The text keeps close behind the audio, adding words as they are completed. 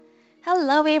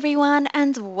Hello, everyone,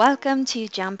 and welcome to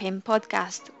Jumping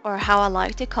Podcast, or how I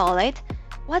like to call it,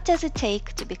 What Does It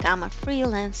Take to Become a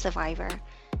Freelance Survivor?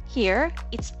 Here,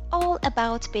 it's all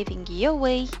about paving your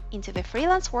way into the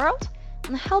freelance world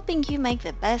and helping you make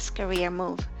the best career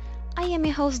move. I am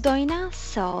your host, Doina,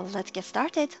 so let's get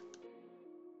started.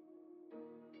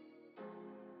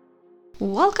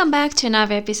 Welcome back to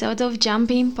another episode of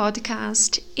Jumping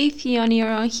Podcast. If you're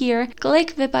new here,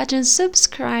 click the button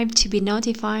subscribe to be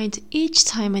notified each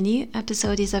time a new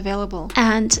episode is available.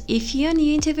 And if you're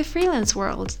new into the freelance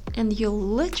world and you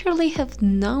literally have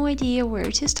no idea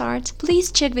where to start,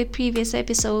 please check the previous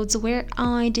episodes where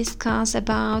I discuss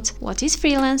about what is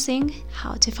freelancing,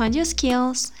 how to find your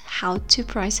skills, how to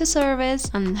price your service,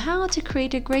 and how to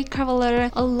create a great cover letter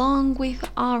along with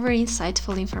other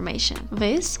insightful information.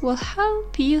 This will help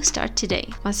you start today.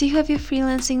 Once you have your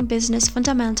freelancing business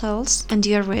fundamentals and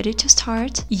you are ready to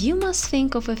start, you must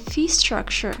think of a fee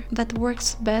structure that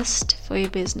works best for your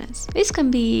business. This can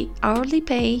be hourly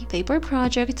pay, paper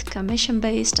project,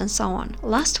 commission-based, and so on.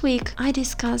 Last week, I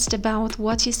discussed about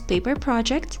what is paper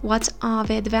project, what are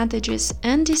the advantages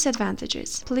and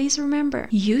disadvantages. Please remember,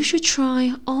 you should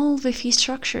try all the fee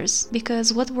structures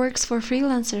because what works for a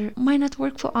freelancer might not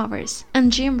work for others.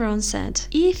 And Jim Rohn said,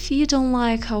 if you don't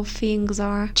like how things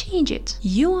are, change it.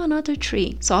 You are not a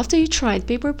tree. So after you tried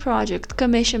paper project,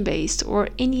 commission-based, or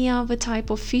any other type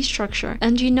of fee structure,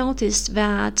 and you noticed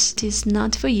that it is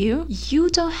not for you, you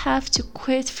don't have to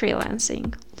quit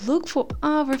freelancing. Look for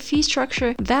other fee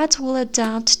structure that will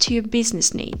adapt to your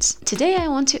business needs. Today I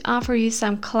want to offer you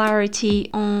some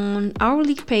clarity on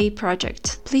hourly pay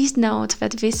project. Please note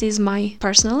that this is my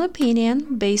personal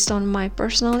opinion based on my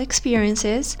personal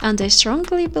experiences, and I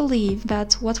strongly believe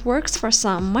that what works for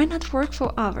some might not work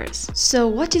for others. So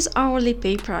what is hourly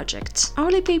pay project?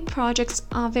 Hourly pay projects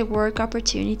are the work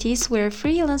opportunities where a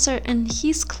freelancer and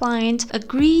his client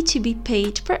agree to be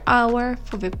paid per hour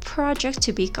for the project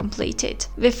to be completed.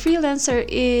 The freelancer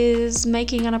is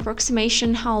making an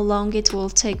approximation how long it will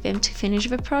take them to finish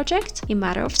the project in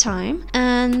matter of time,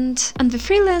 and the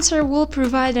freelancer will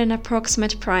provide an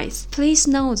approximate price. Please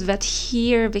note that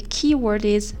here the keyword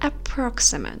is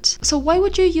approximate. So why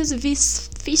would you use this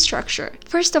fee structure?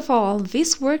 First of all,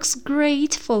 this works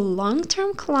great for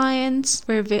long-term clients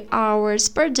where the hours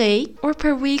per day or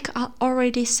per week are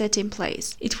already set in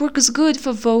place. It works good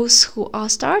for those who are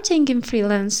starting in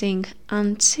freelancing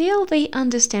until they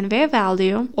understand their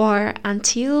value or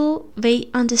until they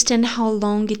understand how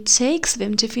long it takes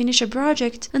them to finish a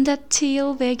project and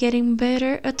until they're getting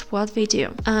better at what they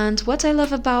do. And what I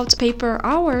love about pay per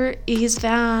hour is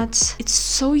that it's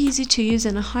so easy to use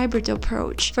in a hybrid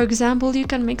approach. For example, you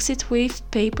can mix it with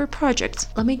pay per project.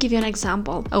 Let me give you an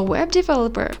example. A web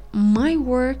developer might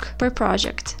work per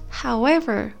project.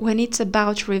 However, when it's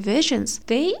about revisions,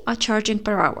 they are charging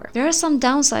per hour. There are some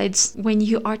downsides when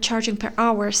you are charging per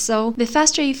hour, so the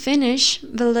faster you finish,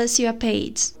 the less you are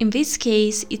paid. In this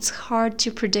case, it's hard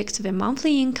to predict the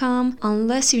monthly income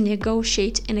unless you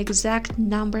negotiate an exact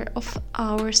number of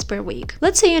hours per week.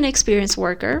 Let's say you're an experienced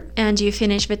worker and you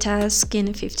finish the task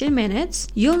in 15 minutes.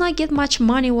 You'll not get much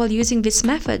money while using this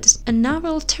method. Another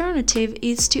alternative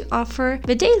is to offer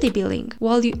the daily billing.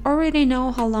 While you already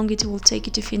know how long it will take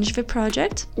you to finish the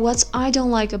project, what I don't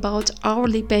like about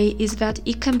hourly pay is that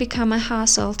it can become a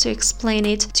hassle to explain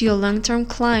it to your long-term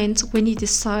clients when you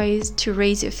decide to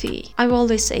raise your fee. I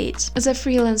always say it. As a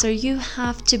freelancer, you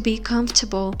have to be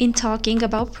comfortable in talking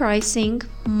about pricing,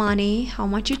 money, how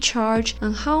much you charge,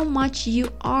 and how much you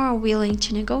are willing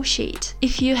to negotiate.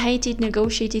 If you hated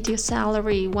negotiating your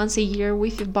salary once a year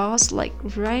with your boss, like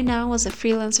right now as a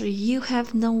freelancer, you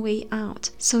have no way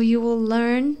out. So you will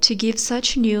learn to give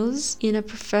such news in a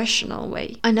professional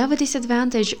way. Another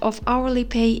disadvantage of hourly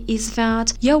pay is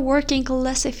that you're working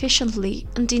less efficiently,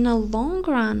 and in a long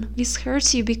run, this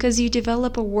hurts you because you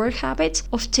develop a work habit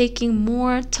of taking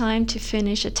more time to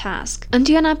finish a task. And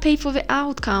you're not paid for the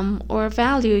outcome or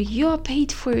value, you are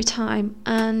paid for your time,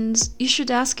 and you should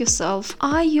ask yourself,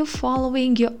 are you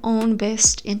following your own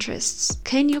best interests?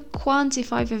 Can you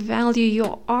quantify the value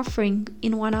you're offering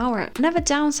in 1 hour? Another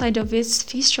downside of this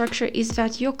fee structure is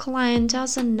that your client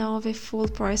doesn't know the full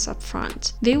price up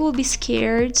front. They will be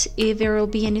scared if there will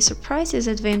be any surprises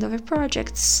at the end of a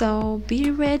project, so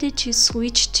be ready to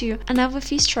switch to another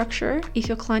fee structure if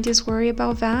your client is worried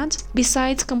about that.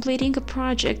 Besides completing a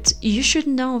project, you should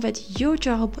know that your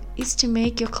job is to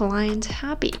make your client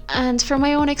happy. And from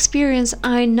my own experience,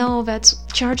 I know that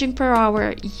Charging per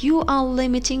hour, you are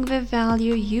limiting the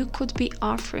value you could be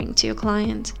offering to your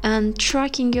client. And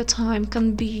tracking your time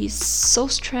can be so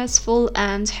stressful,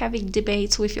 and having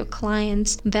debates with your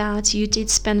clients that you did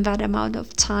spend that amount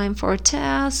of time for a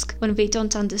task when they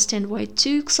don't understand why it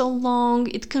took so long,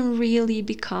 it can really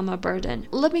become a burden.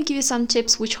 Let me give you some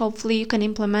tips which hopefully you can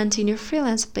implement in your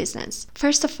freelance business.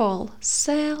 First of all,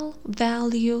 sell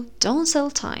value, don't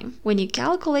sell time. When you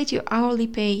calculate your hourly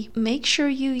pay, make sure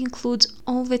you include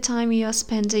all the time you are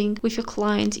spending with your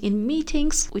client in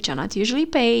meetings, which are not usually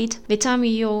paid, the time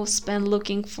you spend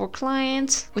looking for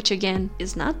clients, which again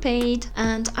is not paid,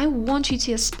 and I want you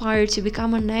to aspire to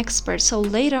become an expert so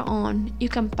later on you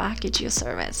can package your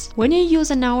service. When you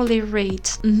use an hourly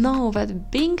rate, know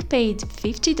that being paid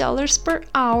 $50 per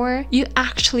hour, you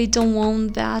actually don't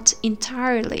want that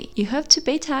entirely. You have to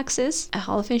pay taxes, a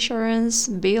health insurance,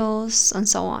 bills, and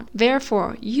so on.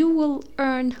 Therefore, you will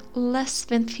earn less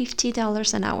than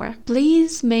 $50 an hour.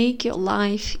 Please make your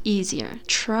life easier.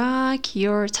 Track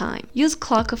your time. Use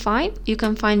Clockify. You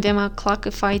can find them at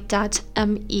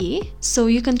clockify.me, so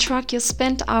you can track your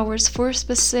spent hours for a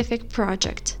specific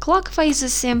project. Clockify is a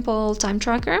simple time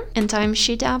tracker and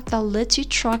timesheet app that lets you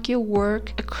track your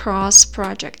work across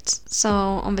projects. So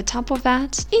on the top of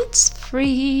that, it's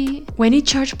free. When you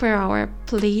charge per hour,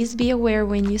 please be aware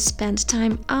when you spend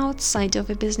time outside of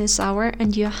a business hour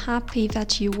and you're happy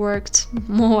that you worked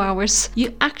more hours.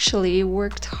 You actually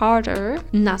worked harder,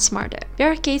 not smarter.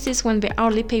 There are cases when the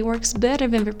hourly pay works better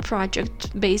than the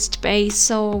project-based pay,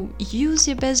 so use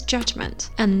your best judgment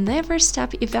and never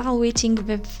stop evaluating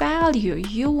the value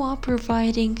you are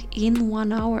providing in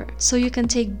 1 hour so you can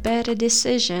take better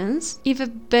decisions. If the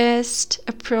best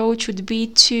approach would be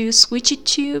to switch it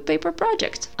to a paper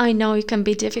project. I know it can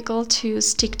be difficult to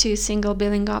stick to a single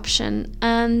billing option,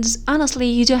 and honestly,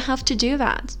 you don't have to do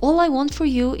that. All I want for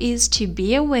you is to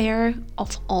be aware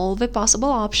of all the possible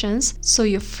options so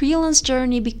your freelance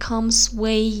journey becomes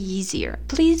way easier.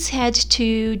 Please head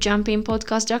to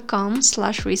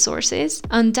jumpinpodcast.com/resources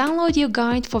and download your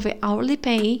guide for the hourly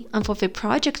pay and for the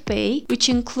project pay, which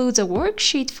includes a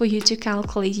worksheet for you to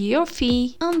calculate your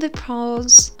fee and the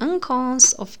pros and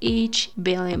cons of each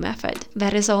billing method.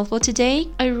 That is all for today.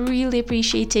 I really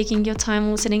appreciate taking your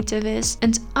time listening to this,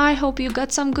 and I hope you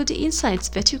got some good insights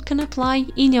that you can apply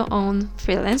in your own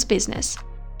freelance business.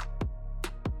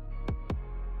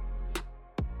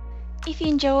 If you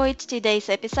enjoyed today's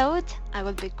episode, I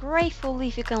would be grateful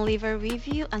if you can leave a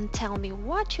review and tell me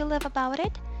what you love about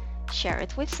it. Share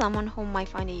it with someone who might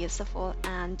find it useful,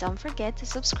 and don't forget to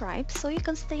subscribe so you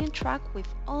can stay on track with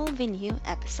all the new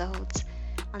episodes.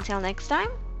 Until next time,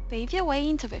 pave your way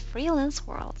into the freelance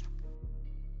world.